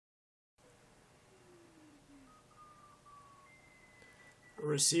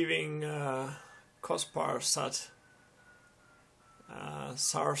receiving COSPAR-SARSAT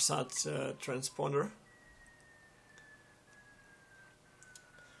transponder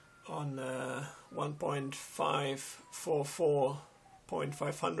on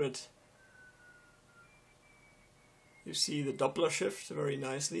 1.544.500. You see the Doppler shift very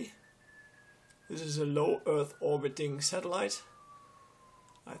nicely. This is a low Earth orbiting satellite.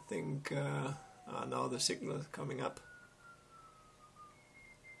 I think now the signal is coming up.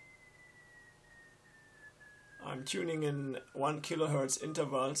 I'm tuning in 1 kHz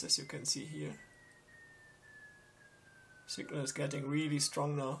intervals, as you can see here. Signal is getting really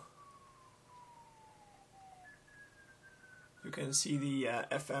strong now. You can see the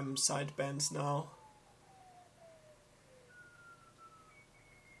FM sidebands now.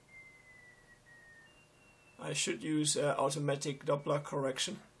 I should use automatic Doppler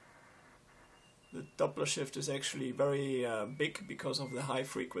correction. The Doppler shift is actually very big because of the high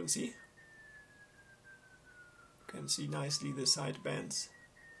frequency. You can see nicely the sidebands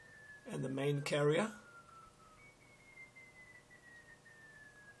and the main carrier.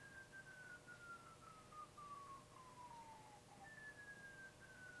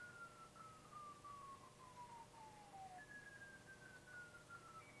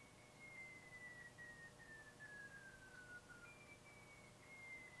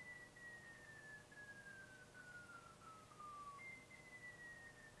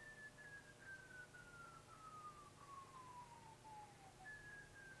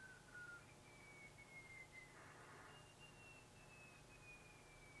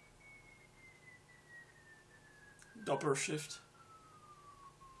 Doppler shift.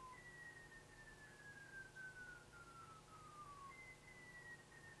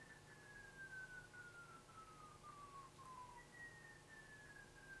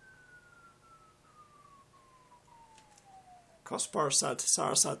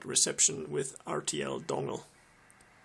 COSPAR-SARSAT reception with RTL dongle.